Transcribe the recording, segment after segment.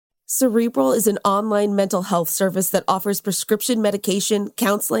Cerebral is an online mental health service that offers prescription medication,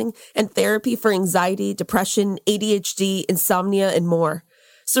 counseling, and therapy for anxiety, depression, ADHD, insomnia, and more.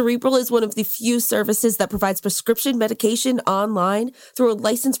 Cerebral is one of the few services that provides prescription medication online through a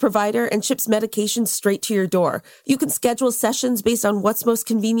licensed provider and ships medication straight to your door. You can schedule sessions based on what's most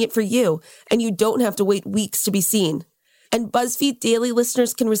convenient for you, and you don't have to wait weeks to be seen. And BuzzFeed Daily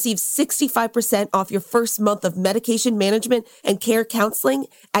listeners can receive 65% off your first month of medication management and care counseling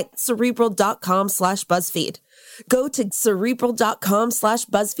at Cerebral.com/BuzzFeed. Go to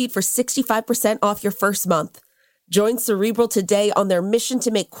Cerebral.com/BuzzFeed for 65% off your first month. Join Cerebral today on their mission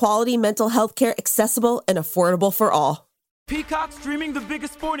to make quality mental health care accessible and affordable for all. Peacock streaming the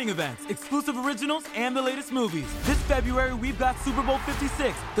biggest sporting events, exclusive originals, and the latest movies. This February, we've got Super Bowl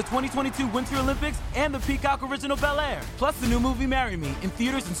 56, the 2022 Winter Olympics, and the Peacock original Bel Air. Plus the new movie Marry Me in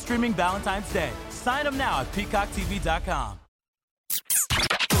theaters and streaming Valentine's Day. Sign up now at PeacockTV.com.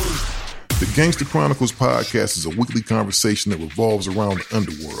 The Gangster Chronicles podcast is a weekly conversation that revolves around the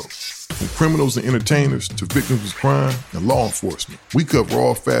underworld. From criminals and entertainers to victims of crime and law enforcement, we cover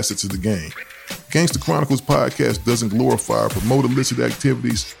all facets of the game. Gangster Chronicles podcast doesn't glorify or promote illicit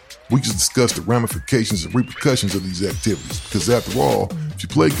activities. We just discuss the ramifications and repercussions of these activities. Because after all, if you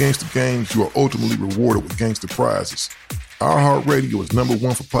play gangster games, you are ultimately rewarded with gangster prizes. iHeartRadio is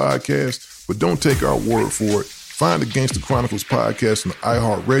 #1 for podcasts, but don't take our word for it. Find the Gangster Chronicles podcast on the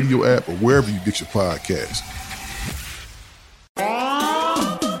iHeartRadio app or wherever you get your podcasts.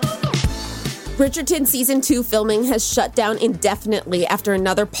 Bridgerton Season 2 filming has shut down indefinitely after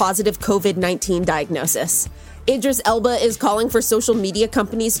another positive COVID-19 diagnosis. Idris Elba is calling for social media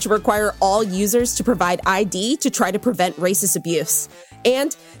companies to require all users to provide ID to try to prevent racist abuse.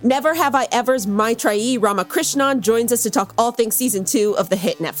 And Never Have I Ever's Maitreyi Ramakrishnan joins us to talk all things Season 2 of the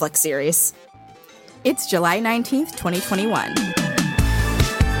hit Netflix series. It's July 19th, 2021.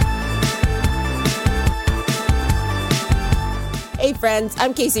 Hey friends,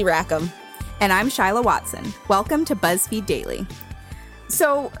 I'm Casey Rackham. And I'm Shyla Watson. Welcome to BuzzFeed Daily.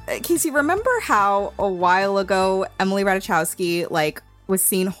 So, Casey, remember how a while ago Emily Ratajkowski was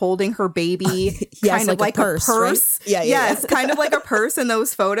seen holding her baby, yes, kind of like a purse? Right? Yeah. Yes, kind of like a purse in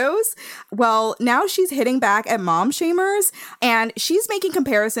those photos. Well, now she's hitting back at mom shamers, and she's making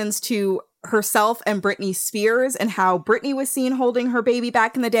comparisons to herself and Britney Spears and how Britney was seen holding her baby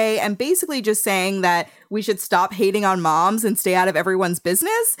back in the day, and basically just saying that we should stop hating on moms and stay out of everyone's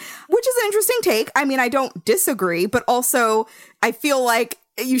business, which is an interesting take. I mean, I don't disagree, but also I feel like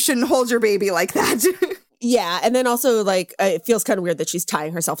you shouldn't hold your baby like that. Yeah, and then also, it feels kind of weird that she's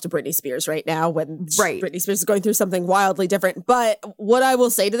tying herself to Britney Spears right now when Britney Spears is going through something wildly different. But what I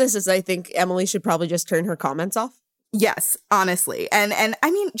will say to this is I think Emily should probably just turn her comments off. Yes, honestly. And I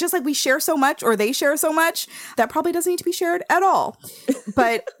mean, just like we share so much or they share so much, that probably doesn't need to be shared at all.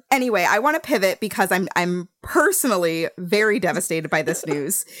 But anyway, I want to pivot because I'm personally very devastated by this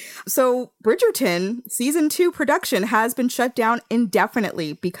news. So Bridgerton Season 2 production has been shut down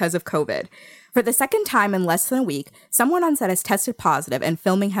indefinitely because of COVID. For the second time in less than a week, someone on set has tested positive and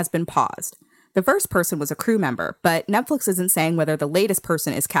filming has been paused. The first person was a crew member, but Netflix isn't saying whether the latest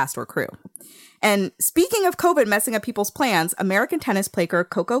person is cast or crew. And speaking of COVID messing up people's plans, American tennis player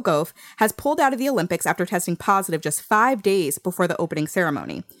Coco Gauff has pulled out of the Olympics after testing positive just 5 days before the opening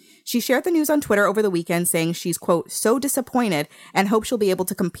ceremony. She shared the news on Twitter over the weekend, saying she's, quote, so disappointed and hopes she'll be able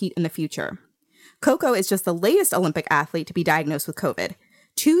to compete in the future. Coco is just the latest Olympic athlete to be diagnosed with COVID.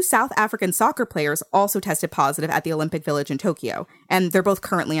 2 South African soccer players also tested positive at the Olympic Village in Tokyo, and they're both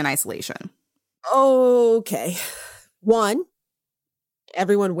currently in isolation. Okay. 1,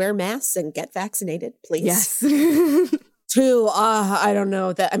 everyone wear masks and get vaccinated, please. Yes. 2, I don't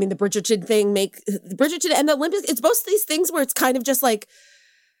know. The Bridgerton thing Bridgerton and the Olympics, it's both these things where it's kind of just like,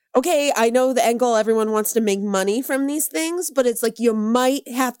 okay, I know the angle, everyone wants to make money from these things, but it's like you might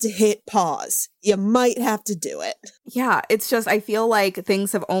have to hit pause. You might have to do it. Yeah, it's just, I feel like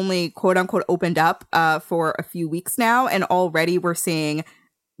things have only, quote unquote, opened up for a few weeks now, and already we're seeing,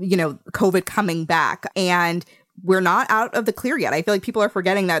 COVID coming back, and we're not out of the clear yet. I feel like people are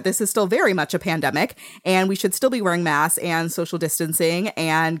forgetting that this is still very much a pandemic, and we should still be wearing masks and social distancing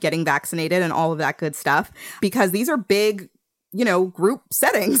and getting vaccinated and all of that good stuff, because these are big, group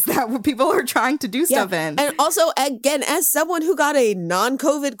settings that people are trying to do stuff in. And also, again, as someone who got a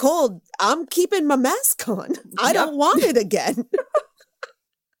non-COVID cold, I'm keeping my mask on. I don't want it again.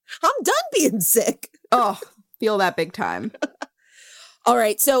 I'm done being sick. Oh, feel that big time. All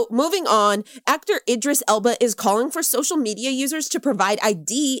right, so moving on, actor Idris Elba is calling for social media users to provide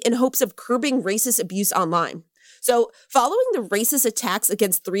ID in hopes of curbing racist abuse online. So, following the racist attacks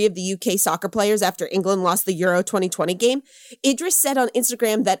against 3 of the UK soccer players after England lost the Euro 2020 game, Idris said on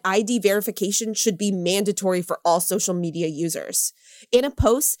Instagram that ID verification should be mandatory for all social media users. In a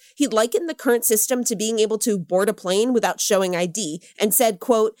post, he likened the current system to being able to board a plane without showing ID and said,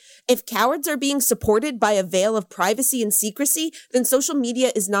 quote, "If cowards are being supported by a veil of privacy and secrecy, then social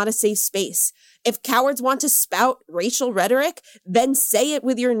media is not a safe space. If cowards want to spout racial rhetoric, then say it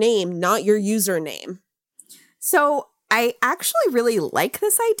with your name, not your username." So I actually really like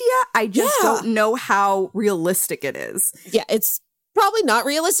this idea. I just don't know how realistic it is. Yeah, it's probably not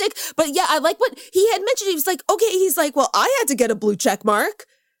realistic. But yeah, I like what he had mentioned. He was like, well, I had to get a blue check mark.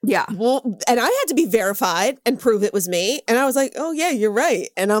 Yeah. Well, and I had to be verified and prove it was me. And I was like, oh, yeah, you're right.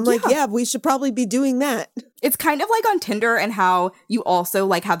 And I'm like, yeah, we should probably be doing that. It's kind of like on Tinder and how you also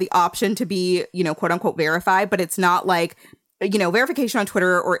like have the option to be, quote unquote verified, but it's not like, verification on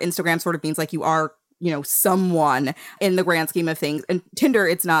Twitter or Instagram sort of means like you are, someone in the grand scheme of things. And Tinder,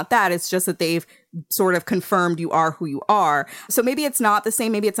 it's not that. It's just that they've sort of confirmed you are who you are. So maybe it's not the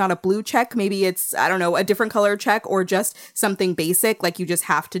same. Maybe it's not a blue check. Maybe it's, I don't know, a different color check or just something basic. Like you just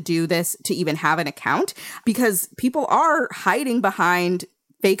have to do this to even have an account because people are hiding behind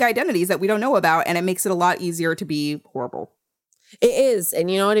fake identities that we don't know about. And it makes it a lot easier to be horrible. It is.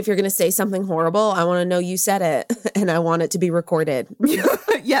 And you know what? If you're going to say something horrible, I want to know you said it and I want it to be recorded.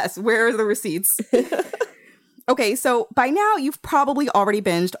 Yes. Where are the receipts? Okay, so by now, you've probably already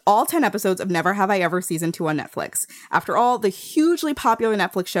binged all 10 episodes of Never Have I Ever Season 2 on Netflix. After all, the hugely popular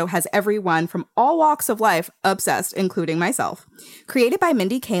Netflix show has everyone from all walks of life obsessed, including myself. Created by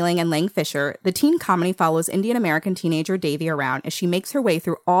Mindy Kaling and Lang Fisher, the teen comedy follows Indian-American teenager Devi around as she makes her way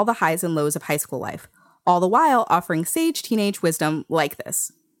through all the highs and lows of high school life, all the while offering sage teenage wisdom like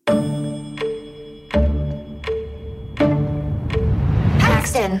this.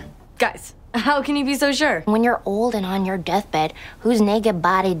 Paxton! Guys, how can you be so sure? When you're old and on your deathbed, whose naked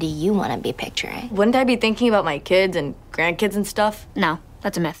body do you want to be picturing? Wouldn't I be thinking about my kids and grandkids and stuff? No,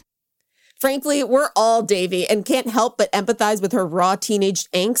 that's a myth. Frankly, we're all Devi and can't help but empathize with her raw teenage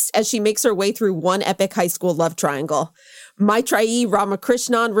angst as she makes her way through one epic high school love triangle. Maitreyi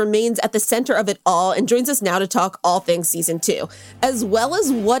Ramakrishnan remains at the center of it all and joins us now to talk all things season 2, as well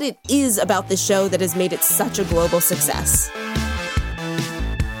as what it is about the show that has made it such a global success.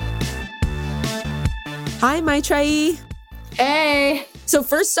 Hi, Maitreyi. Hey. So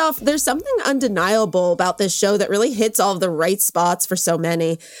first off, there's something undeniable about this show that really hits all of the right spots for so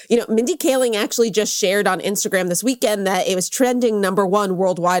many. Mindy Kaling actually just shared on Instagram this weekend that it was trending #1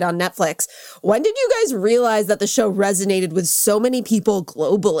 worldwide on Netflix. When did you guys realize that the show resonated with so many people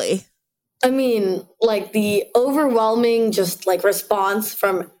globally? I mean, like the overwhelming just like response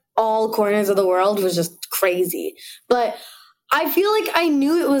from all corners of the world was just crazy. But I feel like I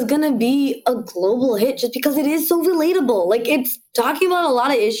knew it was going to be a global hit just because it is so relatable. Like it's talking about a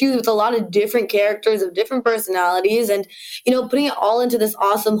lot of issues with a lot of different characters of different personalities and, putting it all into this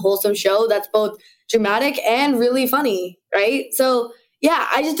awesome, wholesome show that's both dramatic and really funny, right? So, yeah,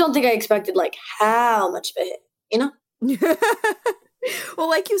 I just don't think I expected like how much of a hit, Well,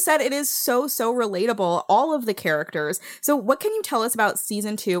 like you said, it is so relatable, all of the characters. So what can you tell us about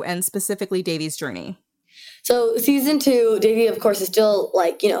season 2 and specifically Devi's journey? So season 2, Devi, of course, is still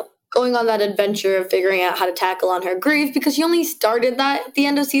going on that adventure of figuring out how to tackle on her grief because she only started that at the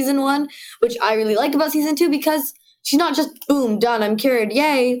end of season 1, which I really like about season 2 because she's not just, boom, done, I'm cured,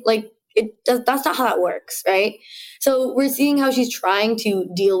 yay. That's not how that works, right? So we're seeing how she's trying to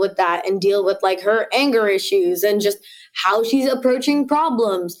deal with that and deal with her anger issues and just how she's approaching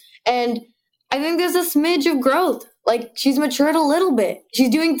problems. And I think there's a smidge of growth. She's matured a little bit. She's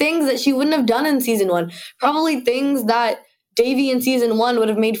doing things that she wouldn't have done in season 1. Probably things that Devi in season 1 would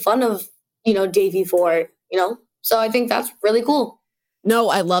have made fun of, Devi for, So I think that's really cool. No,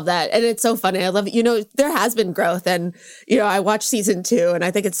 I love that. And it's so funny. I love it. There has been growth. And, I watched season 2 and I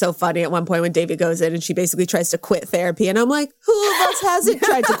think it's so funny at one point when Devi goes in and she basically tries to quit therapy. And I'm like, who of us hasn't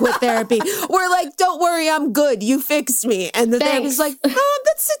tried to quit therapy? We're like, don't worry, I'm good. You fixed me. And the therapist's like,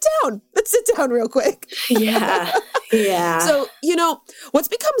 let's sit down. Let's sit down real quick. Yeah. Yeah. So, what's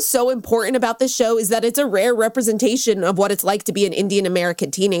become so important about this show is that it's a rare representation of what it's like to be an Indian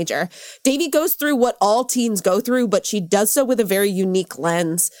American teenager. Devi goes through what all teens go through, but she does so with a very unique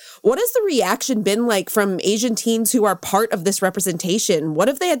lens. What has the reaction been like from Asian teens who are part of this representation? What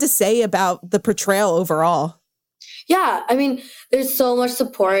have they had to say about the portrayal overall? Yeah, I mean, there's so much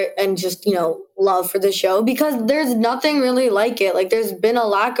support and just, love for the show because there's nothing really like it. Like, there's been a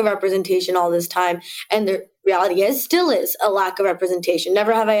lack of representation all this time, and the reality still is a lack of representation.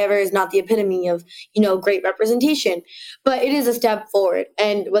 Never Have I Ever is not the epitome of, great representation, but it is a step forward.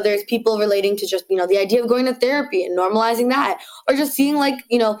 And whether it's people relating to just, the idea of going to therapy and normalizing that, or just seeing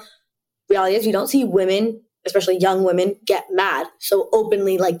reality is we don't see women, especially young women, get mad so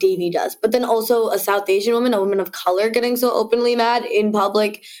openly like Davy does. But then also a South Asian woman, a woman of color, getting so openly mad in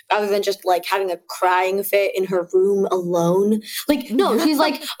public rather than just like having a crying fit in her room alone. Like, no, she's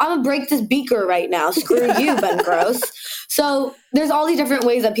like, I'm gonna break this beaker right now. Screw you, Ben Gross. So there's all these different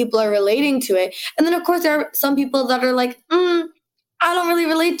ways that people are relating to it. And then, of course, there are some people that are like, I don't really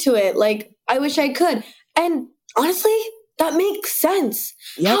relate to it. Like, I wish I could. And honestly, that makes sense.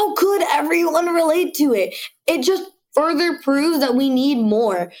 Yep. How could everyone relate to it? It just further proves that we need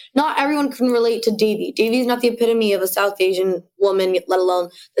more. Not everyone can relate to Davy. Davy is not the epitome of a South Asian woman, let alone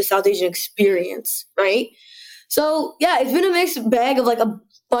the South Asian experience, right? So, yeah, it's been a mixed bag of like a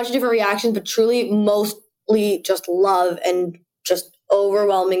bunch of different reactions, but truly mostly just love and just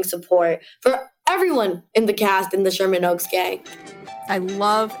overwhelming support for everyone in the cast in the Sherman Oaks gang. I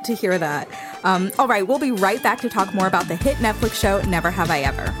love to hear that. All right, we'll be right back to talk more about the hit Netflix show, Never Have I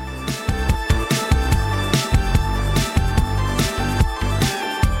Ever.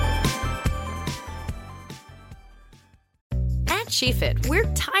 At SheFit, we're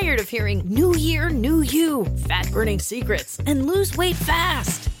tired of hearing new year, new you, fat-burning secrets, and lose weight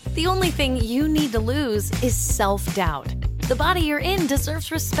fast. The only thing you need to lose is self-doubt. The body you're in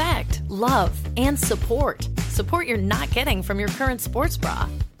deserves respect, love, and support. Support you're not getting from your current sports bra.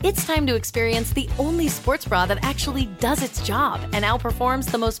 It's time to experience the only sports bra that actually does its job and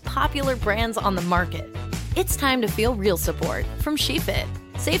outperforms the most popular brands on the market. It's time to feel real support from SheFit.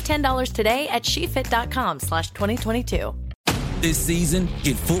 Save $10 today at SheFit.com/2022. This season,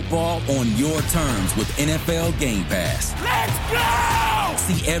 get football on your terms with NFL Game Pass. Let's go!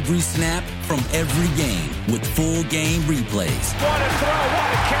 See every snap from every game with full game replays. What a throw,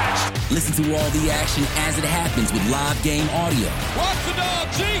 what a catch! Listen to all the action as it happens with live game audio. Watch the dog,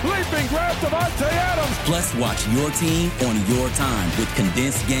 G! Leaping grab Devontae Adams! Plus, watch your team on your time with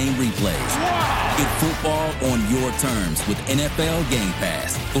condensed game replays. Wow! Get football on your terms with NFL Game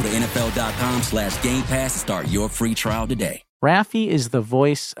Pass. Go to NFL.com/Game Pass to start your free trial today. Raffi is the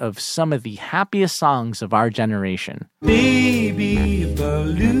voice of some of the happiest songs of our generation. Baby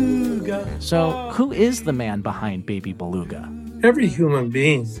Beluga. So, who is the man behind Baby Beluga? Every human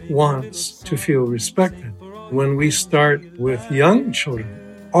being wants to feel respected. When we start with young children,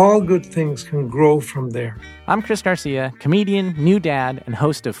 all good things can grow from there. I'm Chris Garcia, comedian, new dad, and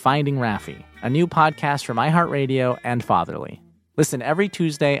host of Finding Raffi, a new podcast from iHeartRadio and Fatherly. Listen every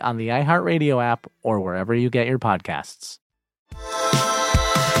Tuesday on the iHeartRadio app or wherever you get your podcasts.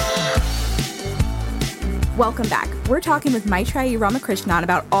 Welcome back. We're talking with Maitreyi Ramakrishnan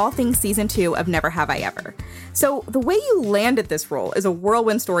about all things season 2 of Never Have I Ever. So the way you landed this role is a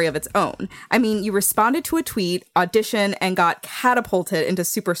whirlwind story of its own. I mean, you responded to a tweet, auditioned, and got catapulted into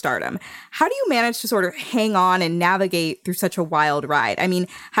superstardom. How do you manage to sort of hang on and navigate through such a wild ride? I mean,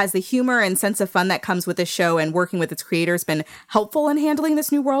 has the humor and sense of fun that comes with this show and working with its creators been helpful in handling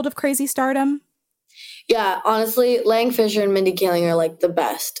this new world of crazy stardom? Yeah, honestly, Lang Fisher and Mindy Kaling are like the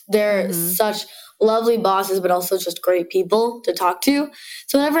best. They're such lovely bosses, but also just great people to talk to.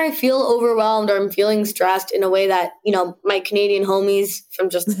 So whenever I feel overwhelmed or I'm feeling stressed in a way that, my Canadian homies from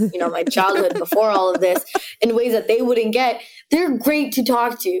just, my childhood before all of this, in ways that they wouldn't get, they're great to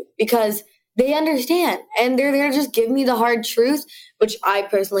talk to because they understand and they're there to just give me the hard truth, which I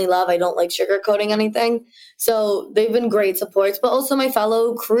personally love. I don't like sugarcoating anything. So they've been great supports, but also my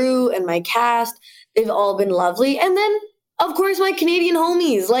fellow crew and my cast, they've all been lovely. And then, of course, my Canadian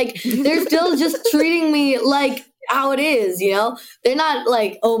homies, like, they're still just treating me like how it is, They're not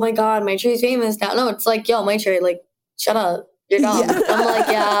like, oh, my God, Maitreyi's famous now. No, it's like, yo, Maitreyi, like, shut up. You're dumb. Yeah. I'm like,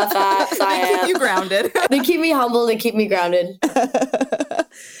 yeah, facts, I am. They keep you grounded. They keep me humble. They keep me grounded.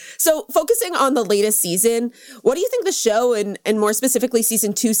 So focusing on the latest season, what do you think the show and more specifically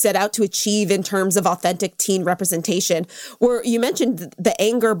season 2 set out to achieve in terms of authentic teen representation? You mentioned the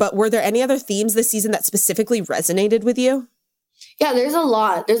anger, but were there any other themes this season that specifically resonated with you? Yeah, there's a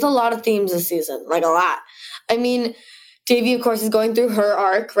lot. There's a lot of themes this season, like a lot. I mean, Davy, of course, is going through her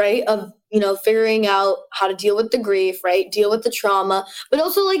arc, right, of, figuring out how to deal with the grief, right, deal with the trauma, but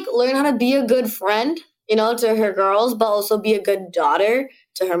also, like, learn how to be a good friend, to her girls, but also be a good daughter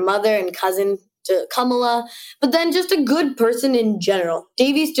to her mother and cousin, to Kamala, but then just a good person in general.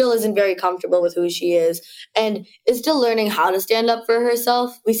 Devi still isn't very comfortable with who she is and is still learning how to stand up for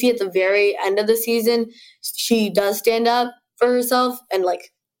herself. We see at the very end of the season, she does stand up for herself and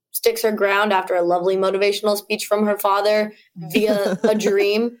like sticks her ground after a lovely motivational speech from her father via a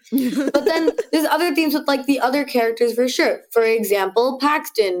dream. But then there's other themes with like the other characters for sure. For example,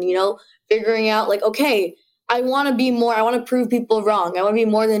 Paxton, you know, figuring out like, okay, I want to be more, I want to prove people wrong. I want to be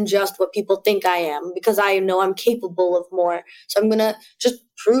more than just what people think I am because I know I'm capable of more. So I'm going to just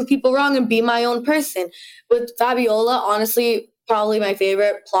prove people wrong and be my own person. With Fabiola, honestly, probably my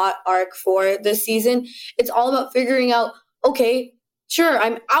favorite plot arc for this season. It's all about figuring out, okay, sure,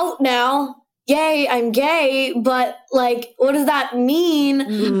 I'm out now. Yay, I'm gay. But like, what does that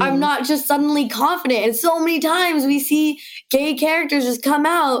mean? I'm not just suddenly confident. And so many times we see gay characters just come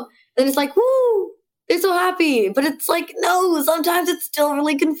out and it's like, woo, they're so happy. But it's like, no, sometimes it's still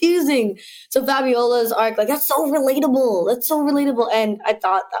really confusing. So Fabiola's arc, like, that's so relatable. That's so relatable. And I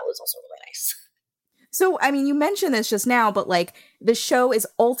thought that was also really nice. So, I mean, you mentioned this just now, but like the show is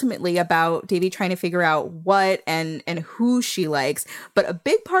ultimately about Devi trying to figure out what and who she likes. But a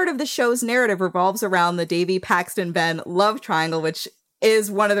big part of the show's narrative revolves around the Devi Paxton Ben love triangle, which is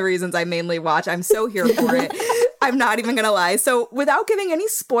one of the reasons I mainly watch. I'm so here for it. I'm not even going to lie. So without giving any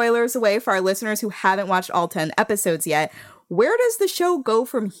spoilers away for our listeners who haven't watched all 10 episodes yet, where does the show go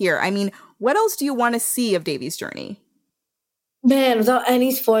from here? I mean, what else do you want to see of Devi's journey? Man, without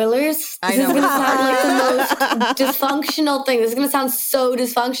any spoilers, this is going to sound like the most dysfunctional thing. This is going to sound so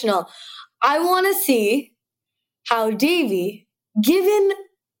dysfunctional. I want to see how Devi, given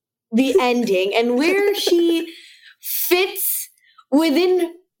the ending and where she fits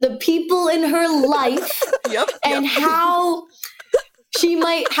within the people in her life and how she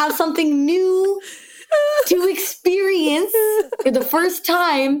might have something new to experience for the first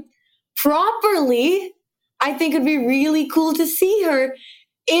time properly. I think it'd be really cool to see her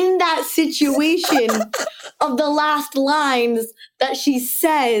in that situation of the last lines that she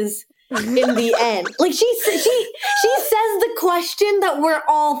says in the end. Like she says the question that we're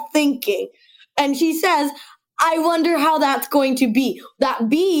all thinking. And she says, I wonder how that's going to be. That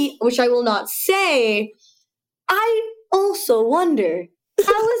B, which I will not say, I also wonder,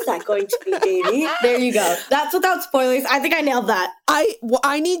 how is that going to be, Devi? There you go. That's without spoilers. I think I nailed that.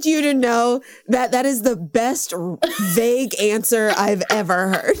 I need you to know that that is the best vague answer I've ever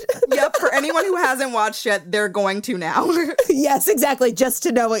heard. Yep, for anyone who hasn't watched yet, they're going to now. Yes, exactly, just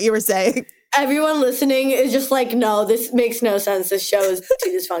to know what you were saying. Everyone listening is just like, no, this makes no sense. This show is too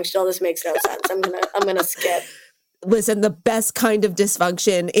dysfunctional. This makes no sense. I'm gonna skip. Listen, the best kind of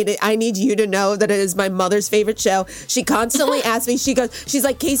dysfunction. I need you to know that it is my mother's favorite show. She constantly asks me, she's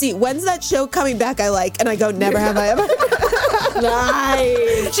like, Casey, when's that show coming back I like? And I go, never have I ever.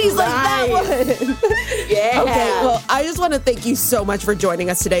 Nice. She's like, that one. Yeah. Okay, well, I just want to thank you so much for joining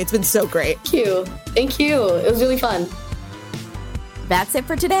us today. It's been so great. Thank you. It was really fun. That's it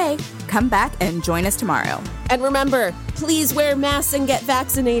for today. Come back and join us tomorrow. And remember, please wear masks and get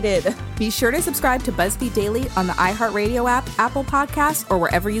vaccinated. Be sure to subscribe to BuzzFeed Daily on the iHeartRadio app, Apple Podcasts, or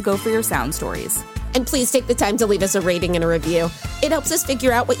wherever you go for your sound stories. And please take the time to leave us a rating and a review. It helps us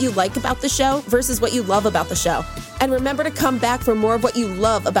figure out what you like about the show versus what you love about the show. And remember to come back for more of what you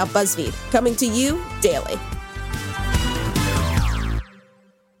love about BuzzFeed, coming to you daily.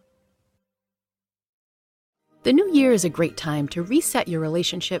 The new year is a great time to reset your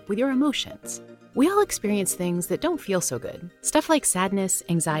relationship with your emotions. We all experience things that don't feel so good. Stuff like sadness,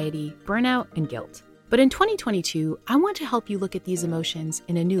 anxiety, burnout, and guilt. But in 2022, I want to help you look at these emotions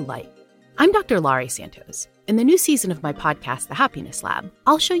in a new light. I'm Dr. Laurie Santos. In the new season of my podcast, The Happiness Lab,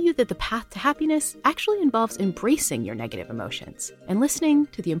 I'll show you that the path to happiness actually involves embracing your negative emotions and listening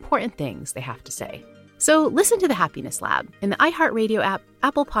to the important things they have to say. So listen to The Happiness Lab in the iHeartRadio app,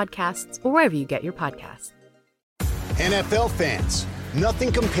 Apple Podcasts, or wherever you get your podcasts. NFL fans, nothing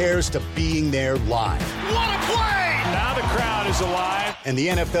compares to being there live. What a play! Now the crowd is alive. And the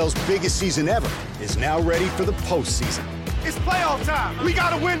NFL's biggest season ever is now ready for the postseason. It's playoff time. We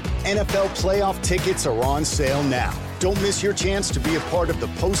gotta win. NFL playoff tickets are on sale now. Don't miss your chance to be a part of the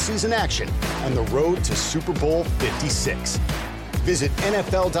postseason action on the road to Super Bowl 56. Visit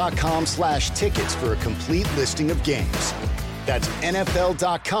NFL.com/tickets for a complete listing of games. That's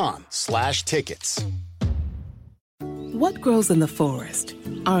NFL.com/tickets. What grows in the forest?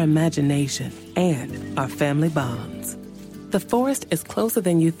 Our imagination and our family bonds. The forest is closer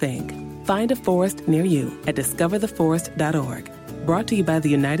than you think. Find a forest near you at discovertheforest.org. Brought to you by the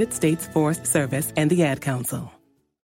United States Forest Service and the Ad Council.